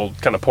lot of people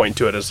kind of point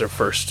to it as their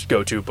first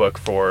go-to book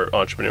for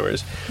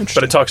entrepreneurs.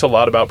 But it talks a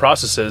lot about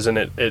processes, and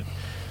it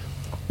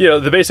you know,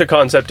 the basic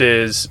concept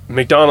is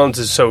McDonald's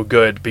is so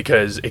good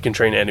because it can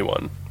train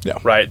anyone. Yeah.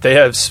 Right? They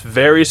have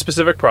very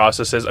specific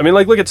processes. I mean,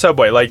 like, look at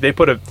Subway. Like, they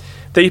put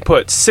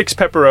 6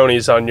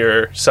 pepperonis on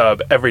your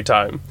sub every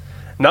time.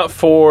 Not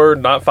 4,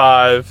 not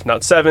 5,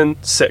 not 7,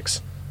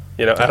 6.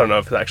 You know, I don't know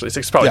if it's actually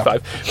 6, it's probably Yeah.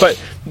 5. But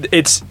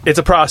it's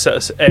a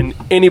process, and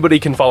anybody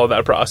can follow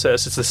that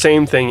process. It's the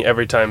same thing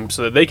every time,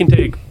 so that they can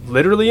take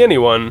literally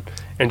anyone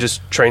and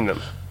just train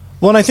them.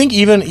 Well, and I think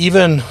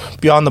even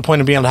beyond the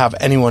point of being able to have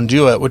anyone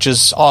do it, which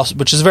is a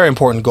very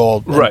important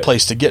goal and Right.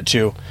 place to get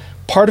to.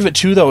 Part of it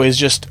too, though, is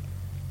just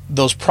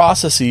those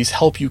processes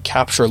help you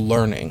capture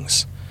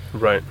learnings,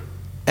 Right.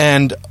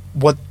 and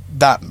what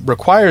that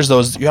requires, though,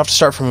 is you have to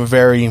start from a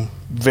very,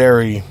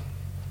 very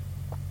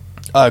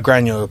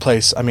granular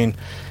place. I mean,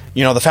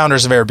 you know, the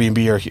founders of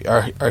Airbnb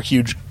are a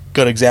huge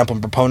good example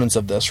and proponents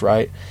of this,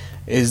 right?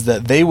 Is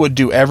that they would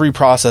do every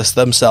process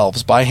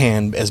themselves by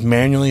hand as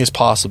manually as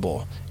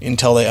possible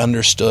until they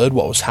understood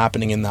what was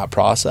happening in that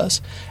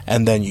process,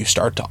 and then you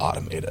start to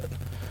automate it,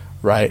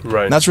 right?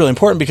 Right. And that's really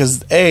important because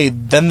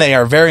then they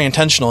are very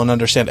intentional and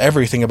understand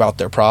everything about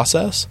their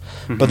process,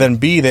 but then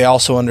B, they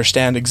also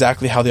understand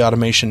exactly how the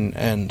automation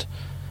and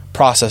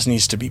process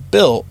needs to be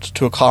built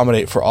to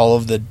accommodate for all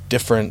of the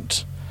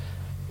different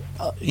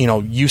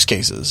use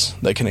cases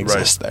that can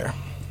exist there.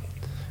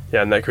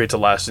 Yeah, and that creates a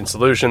lasting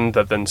solution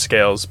that then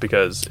scales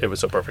because it was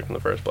so perfect in the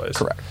first place.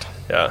 Correct.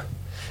 Yeah.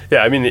 Yeah,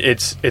 I mean,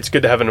 it's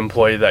good to have an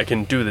employee that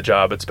can do the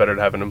job. It's better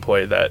to have an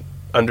employee that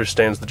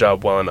understands the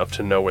job well enough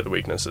to know where the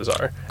weaknesses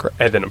are. Correct.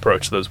 And then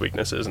approach those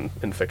weaknesses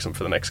and fix them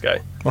for the next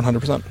guy.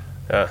 100%.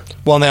 Yeah.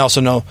 Well, and they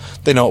also know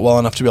it well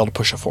enough to be able to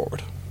push it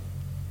forward.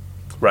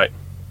 Right.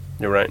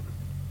 You're right.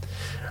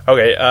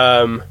 Okay,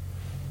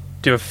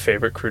 do you have a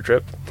favorite crew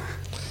trip?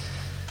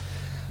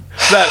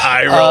 That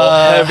eye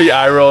roll, heavy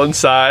eye roll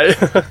inside.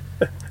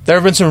 There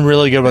have been some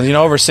really good ones. You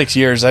know, over 6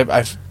 years,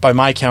 I've by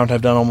my count,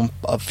 I've done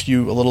a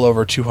little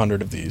over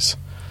 200 of these.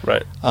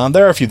 Right.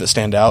 There are a few that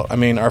stand out. I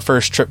mean, our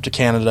first trip to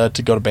Canada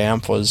to go to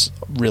Banff was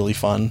really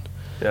fun.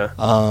 Yeah.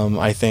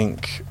 I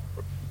think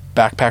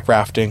backpack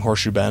rafting,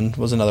 Horseshoe Bend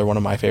was another one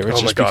of my favorites,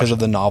 Oh my just because gosh. of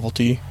the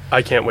novelty.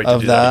 I can't wait to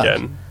of do that that.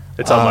 again.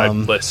 It's on my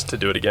list to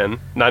do it again.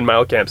 9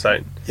 Mile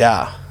Campsite.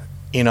 Yeah,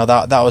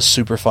 that was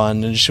super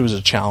fun, and it was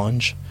a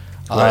challenge.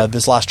 Right.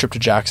 This last trip to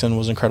Jackson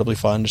was incredibly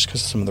fun, just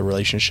because of some of the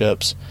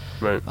relationships.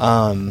 Right.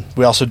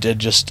 We also did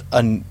just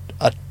a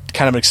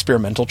kind of an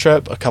experimental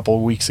trip a couple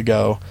of weeks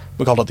ago.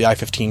 We called it the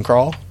I-15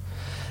 crawl.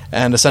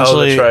 And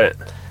essentially, that's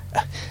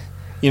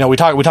right. We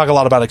talk a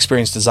lot about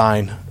experience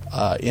design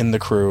in the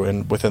crew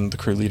and within the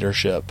crew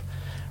leadership,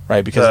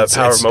 right? Because the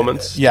Power of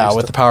Moments. Yeah,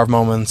 with the Power of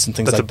Moments and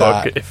things that's like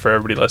that. That's a book. For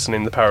everybody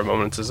listening, the Power of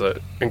Moments is an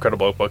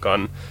incredible book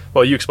on.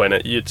 Well, you explain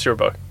it. It's your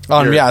book.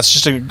 Yeah, it's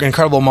just an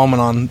incredible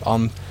moment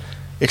on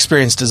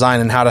experience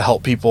design and how to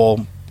help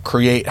people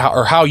create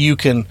how you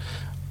can,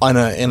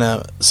 in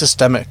a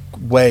systemic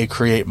way,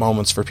 create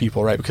moments for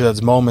people, right? Because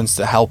it's moments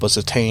that help us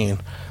attain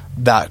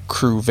that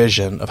crew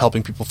vision of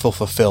helping people feel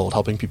fulfilled,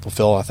 helping people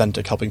feel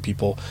authentic, helping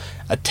people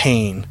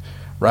attain,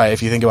 right?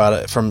 If you think about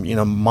it from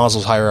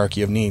Maslow's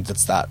hierarchy of needs,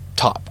 it's that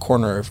top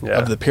corner of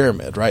the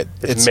pyramid, right?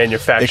 It's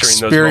manufacturing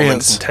those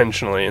moments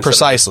intentionally instead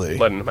precisely of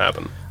letting them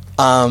happen.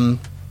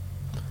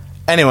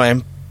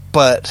 Anyway,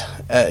 but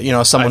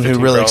someone who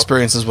really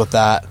experiences with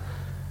that,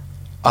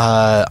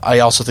 I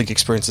also think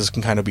experiences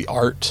can kind of be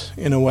art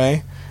in a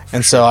way.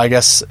 And so I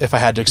guess if I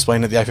had to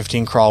explain it, the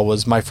I-15 crawl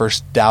was my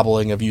first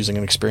dabbling of using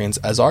an experience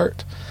as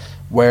art,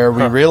 where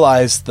we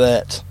realized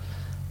that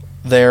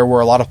there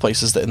were a lot of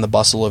places that in the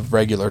bustle of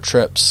regular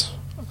trips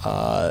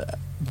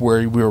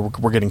where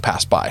we're getting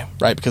passed by,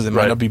 right? Because they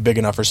might not be big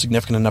enough or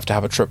significant enough to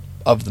have a trip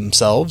of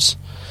themselves,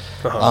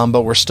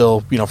 but we're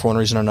still, for one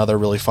reason or another,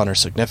 really fun or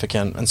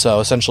significant. And so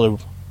essentially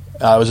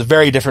it was a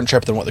very different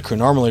trip than what the crew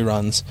normally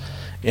runs,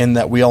 in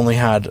that we only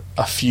had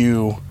a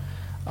few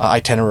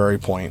itinerary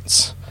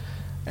points.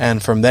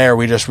 And from there,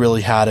 we just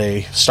really had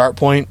a start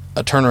point,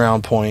 a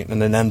turnaround point,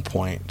 and an end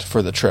point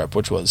for the trip,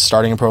 which was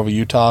starting in Provo,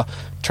 Utah,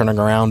 turning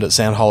around at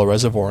Sand Hollow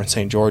Reservoir in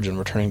St. George, and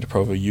returning to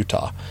Provo,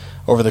 Utah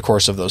over the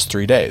course of those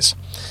 3 days.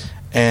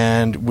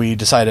 And we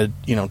decided,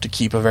 to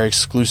keep a very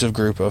exclusive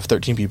group of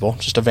 13 people,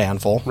 just a van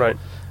full. Right.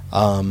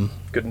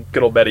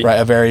 Good old Betty.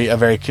 Right.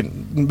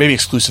 Maybe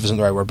exclusive isn't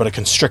the right word, but a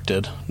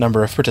constricted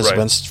number of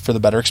participants for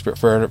the better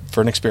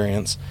for an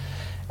experience.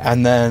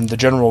 And then the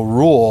general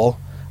rule,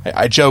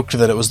 I joked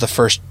that it was the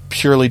first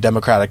purely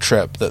democratic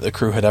trip that the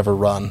crew had ever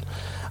run.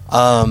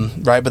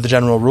 Right, but the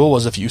general rule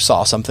was if you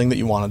saw something that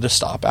you wanted to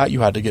stop at,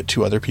 you had to get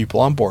 2 other people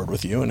on board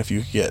with you, and if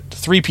you could get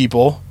 3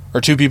 people or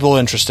 2 people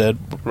interested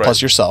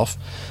plus yourself,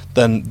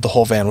 then the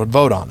whole van would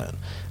vote on it.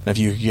 And if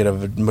you could get a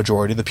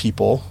majority of the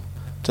people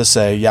to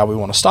say, yeah, we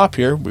want to stop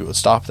here, we would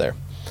stop there.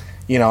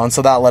 And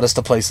so that led us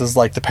to places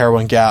like the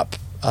Parowan Gap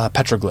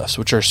petroglyphs,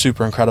 which are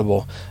super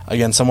incredible.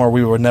 Again, somewhere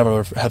we would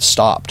never have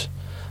stopped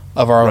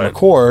of our own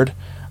accord.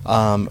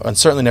 And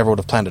certainly never would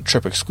have planned a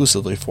trip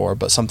exclusively for,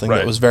 but something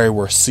that was very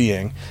worth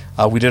seeing.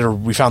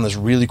 We found this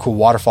really cool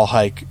waterfall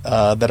hike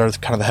that are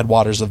kind of the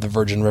headwaters of the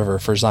Virgin River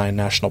for Zion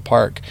National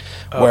Park,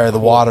 where the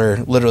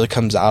water literally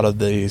comes out of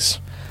these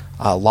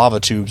lava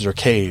tubes or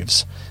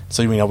caves.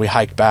 So we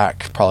hiked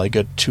back probably a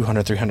good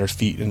 200, 300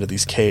 feet into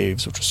these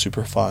caves, which was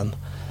super fun.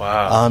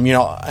 Wow.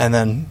 And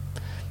then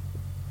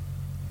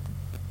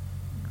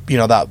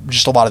that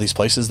just a lot of these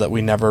places that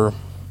we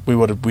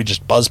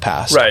just buzz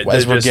past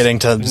as we're getting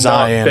to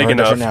Zion big or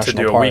enough different national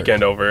to do a park.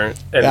 weekend over, and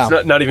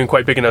it's not even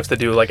quite big enough to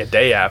do like a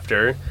day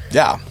after.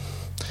 Yeah,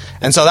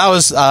 and so that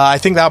was I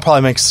think that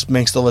probably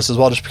makes the list as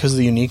well, just because of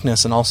the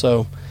uniqueness, and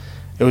also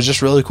it was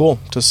just really cool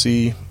to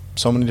see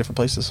so many different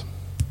places.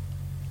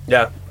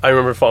 Yeah, I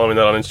remember following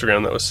that on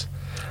Instagram.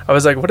 I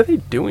was like, what are they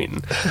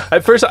doing?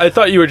 At first, I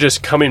thought you were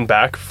just coming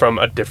back from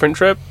a different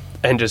trip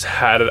and just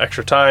had an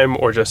extra time,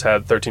 or just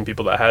had 13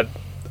 people that had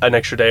an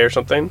extra day or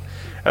something.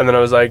 And then I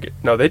was like,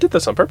 no, they did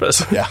this on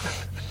purpose. Yeah.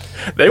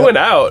 They went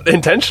out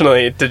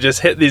intentionally to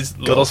just hit these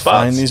little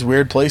spots. Find these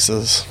weird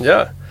places.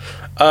 Yeah.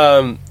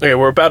 Okay,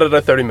 we're about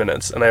at 30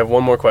 minutes, and I have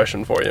one more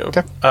question for you.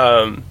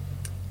 Okay.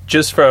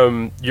 Just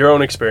from your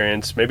own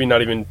experience, maybe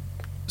not even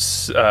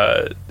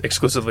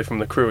exclusively from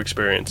the crew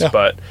experience,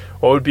 but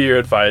what would be your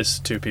advice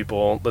to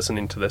people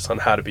listening to this on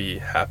how to be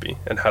happy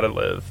and how to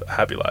live a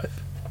happy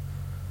life?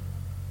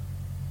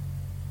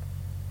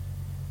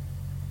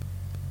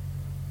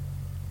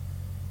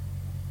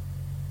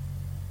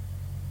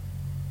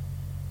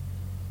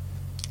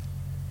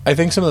 I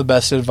think some of the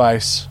best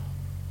advice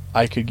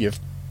I could give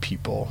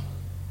people,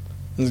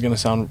 this is going to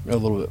sound a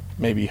little bit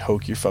maybe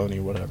hokey, phony,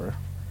 whatever,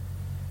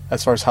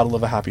 as far as how to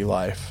live a happy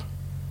life,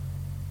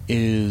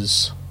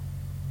 is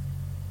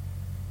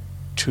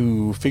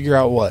to figure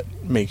out what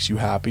makes you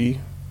happy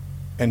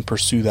and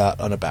pursue that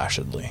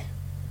unabashedly.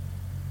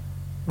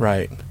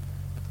 Right.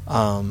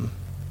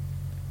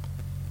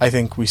 I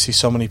think we see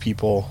so many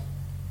people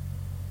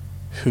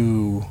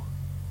who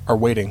are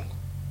waiting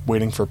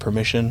for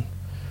permission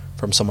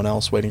from someone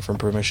else, waiting for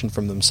permission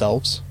from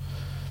themselves,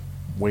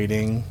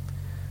 waiting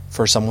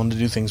for someone to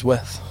do things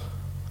with,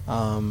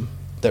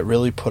 that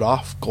really put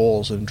off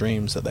goals and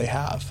dreams that they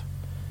have.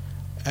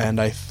 And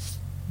I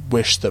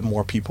wish that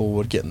more people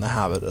would get in the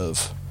habit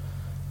of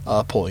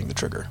pulling the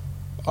trigger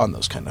on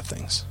those kind of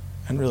things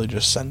and really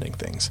just sending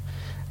things,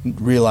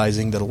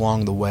 realizing that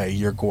along the way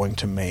you're going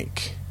to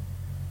make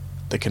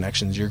the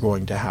connections, you're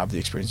going to have the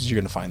experiences, you're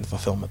going to find the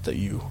fulfillment that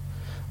you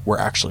were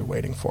actually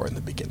waiting for in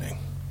the beginning.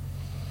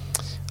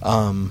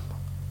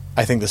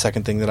 I think the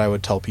second thing that I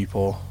would tell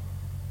people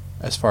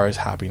as far as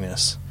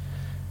happiness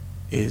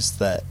is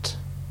that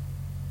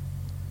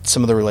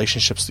some of the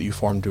relationships that you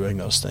form doing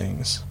those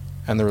things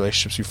and the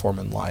relationships you form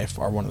in life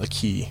are one of the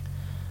key,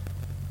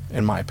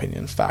 in my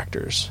opinion,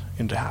 factors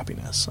into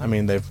happiness. I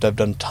mean, they've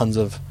done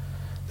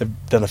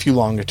a few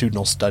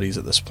longitudinal studies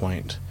at this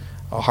point.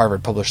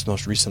 Harvard published the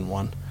most recent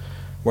one,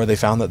 where they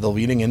found that the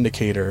leading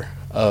indicator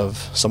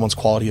of someone's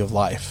quality of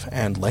life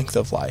and length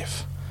of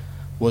life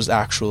was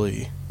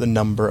actually the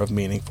number of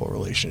meaningful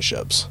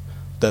relationships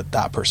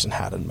that person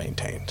had and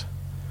maintained.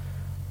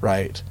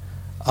 Right?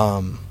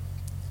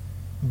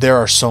 There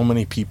are so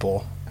many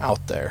people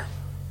out there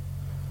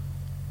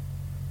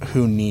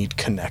who need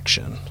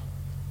connection.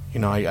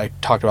 I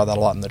talked about that a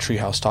lot in the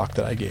Treehouse talk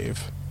that I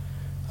gave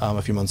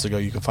a few months ago.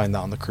 You can find that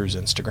on the crew's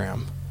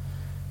Instagram.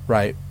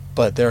 Right?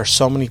 But there are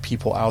so many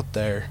people out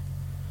there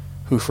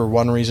who, for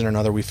one reason or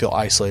another, we feel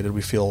isolated,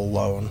 we feel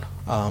alone,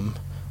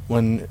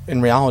 when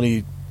in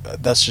reality,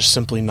 that's just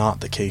simply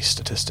not the case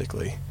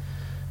statistically.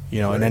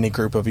 Right. In any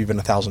group of even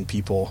 1,000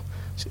 people,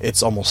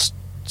 it's almost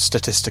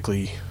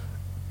statistically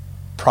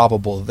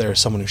probable that there is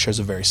someone who shares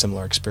a very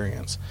similar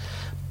experience.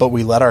 But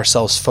we let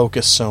ourselves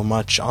focus so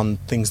much on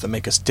things that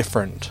make us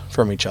different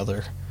from each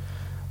other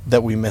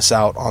that we miss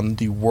out on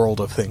the world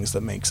of things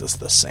that makes us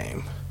the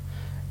same.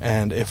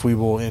 And if we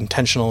will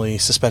intentionally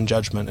suspend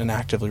judgment and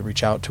actively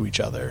reach out to each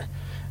other,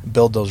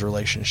 build those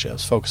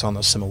relationships, focus on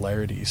those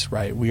similarities,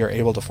 right, we are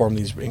able to form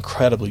these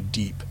incredibly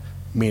deep,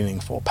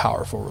 meaningful,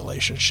 powerful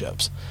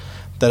relationships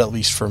that, at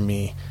least for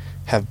me,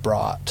 have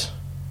brought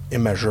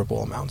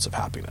immeasurable amounts of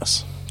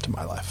happiness to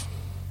my life.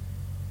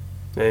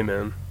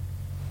 Amen.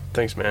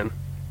 Thanks, man.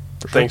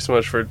 Thanks so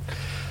much for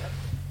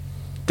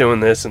doing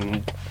this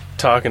and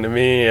talking to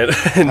me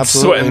and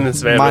sweating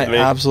this van with me.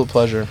 My absolute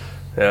pleasure.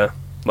 Yeah.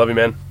 Love you,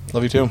 man.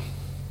 Love you too.